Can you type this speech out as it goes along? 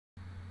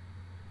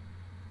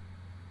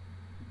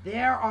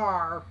there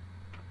are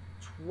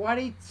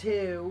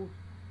 22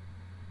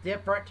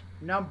 different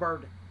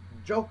numbered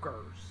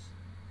jokers.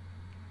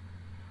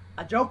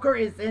 A joker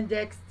is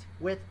indexed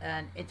with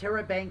an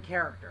interrobang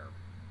character.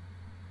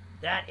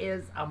 That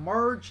is a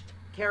merged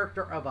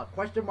character of a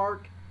question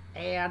mark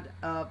and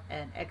of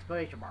an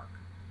exclamation mark.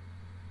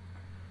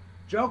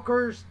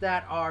 Jokers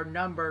that are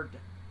numbered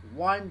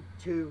 1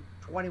 to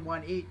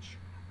 21 each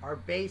are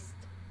based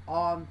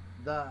on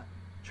the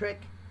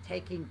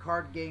trick-taking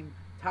card game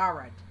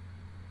Tyrant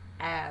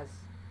as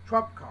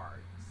trump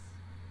cards.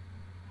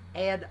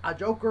 And a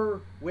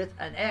joker with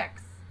an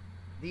X,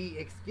 the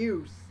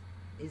excuse,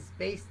 is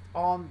based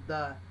on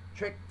the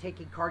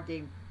trick-taking card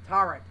game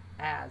Tyrant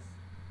as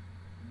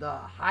the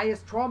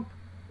highest trump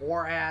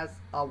or as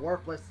a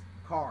worthless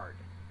card.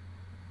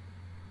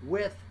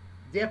 With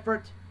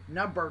different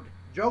numbered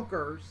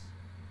jokers,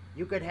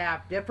 you could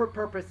have different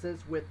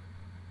purposes with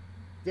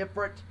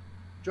different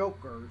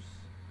jokers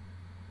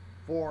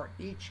for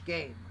each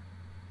game.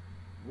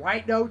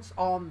 Write notes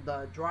on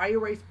the dry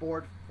erase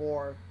board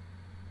for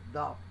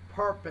the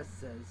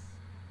purposes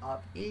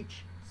of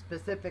each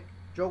specific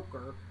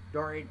joker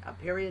during a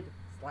period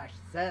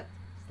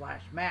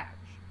 /set/match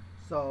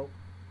so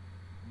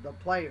the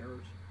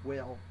players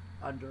will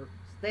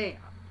understand.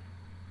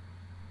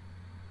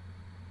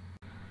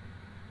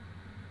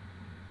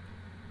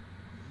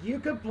 You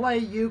can play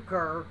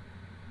euchre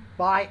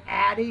by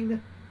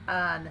adding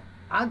an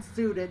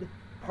unsuited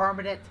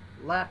permanent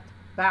left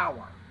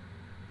bower.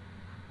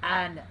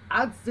 An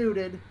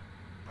unsuited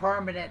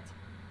permanent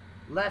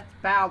left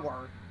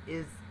bower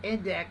is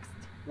indexed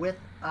with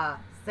a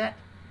set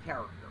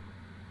character.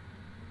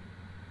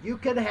 You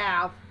can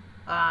have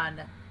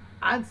an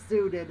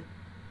unsuited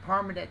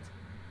permanent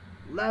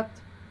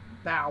left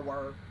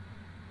bower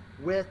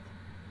with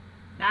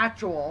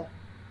natural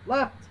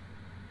left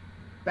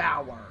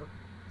bower/bowers.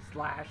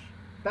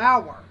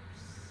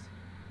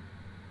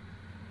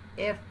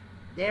 If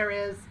there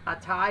is a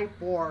tie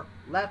for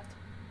left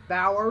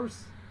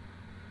bowers,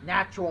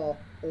 natural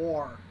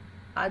or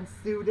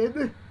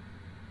unsuited,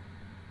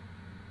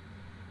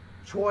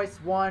 choice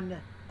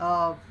one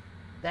of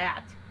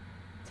that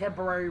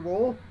temporary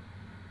rule.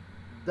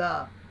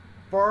 The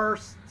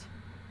first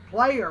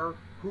player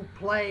who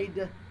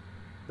played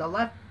the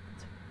left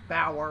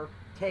bower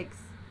takes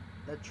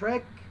the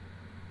trick,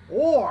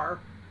 or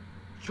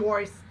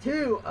choice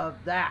two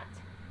of that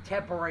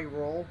temporary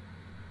rule.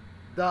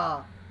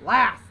 The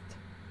last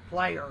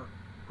player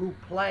who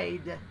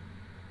played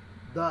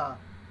the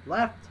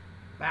left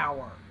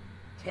bower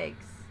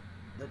takes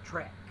the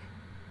trick.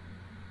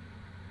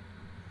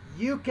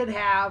 You can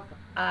have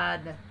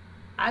an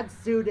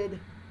unsuited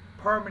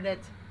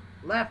permanent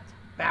left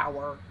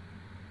bower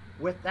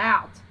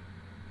without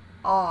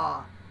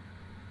a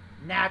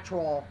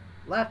natural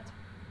left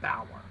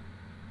bower.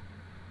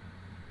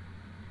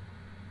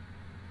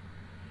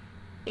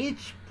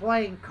 Each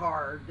playing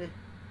card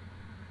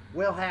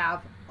will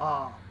have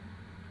a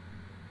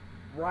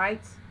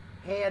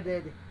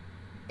right-handed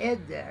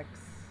index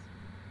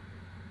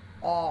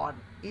on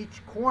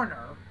each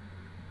corner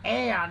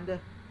and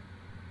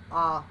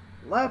a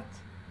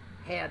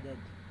left-handed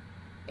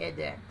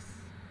index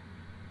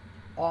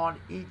on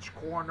each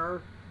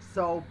corner,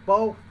 so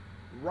both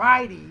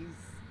righties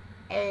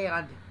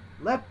and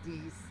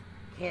lefties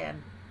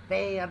can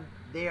fan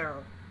their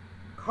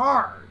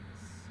cards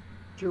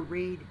to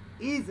read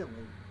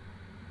easily.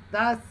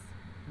 Thus,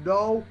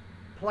 no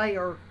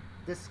player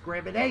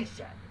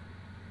discrimination.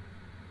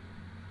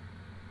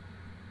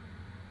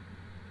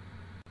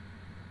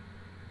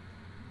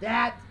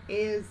 That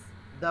is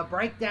the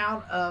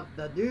breakdown of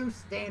the new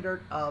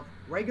standard of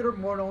regular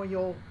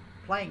monomino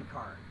playing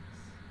cards.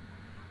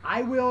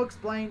 I will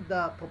explain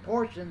the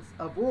proportions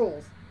of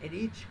rules in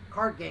each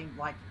card game,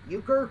 like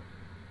euchre,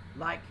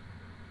 like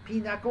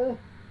pinochle,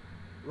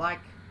 like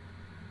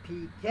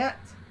piquet,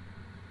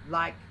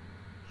 like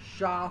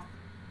schach,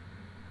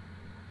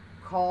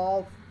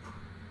 call,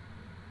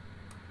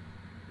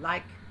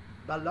 like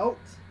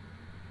belote,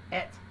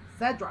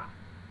 etc.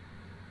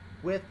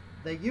 with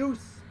the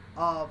use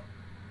of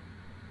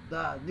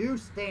the new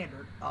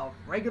standard of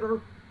regular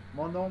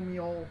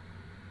monomino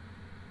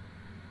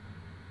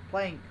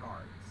playing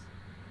cards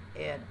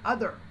and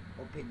other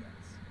opinions.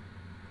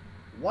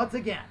 Once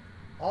again,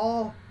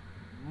 all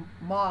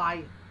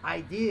my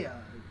ideas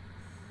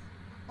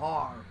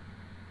are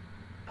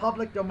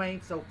public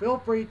domain, so feel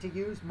free to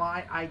use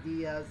my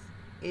ideas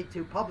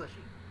into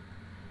publishing.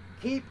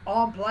 Keep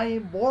on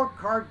playing more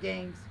card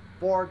games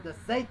for the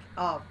sake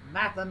of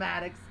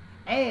mathematics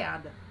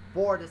and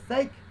for the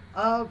sake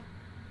of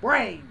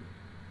brain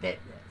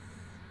fitness.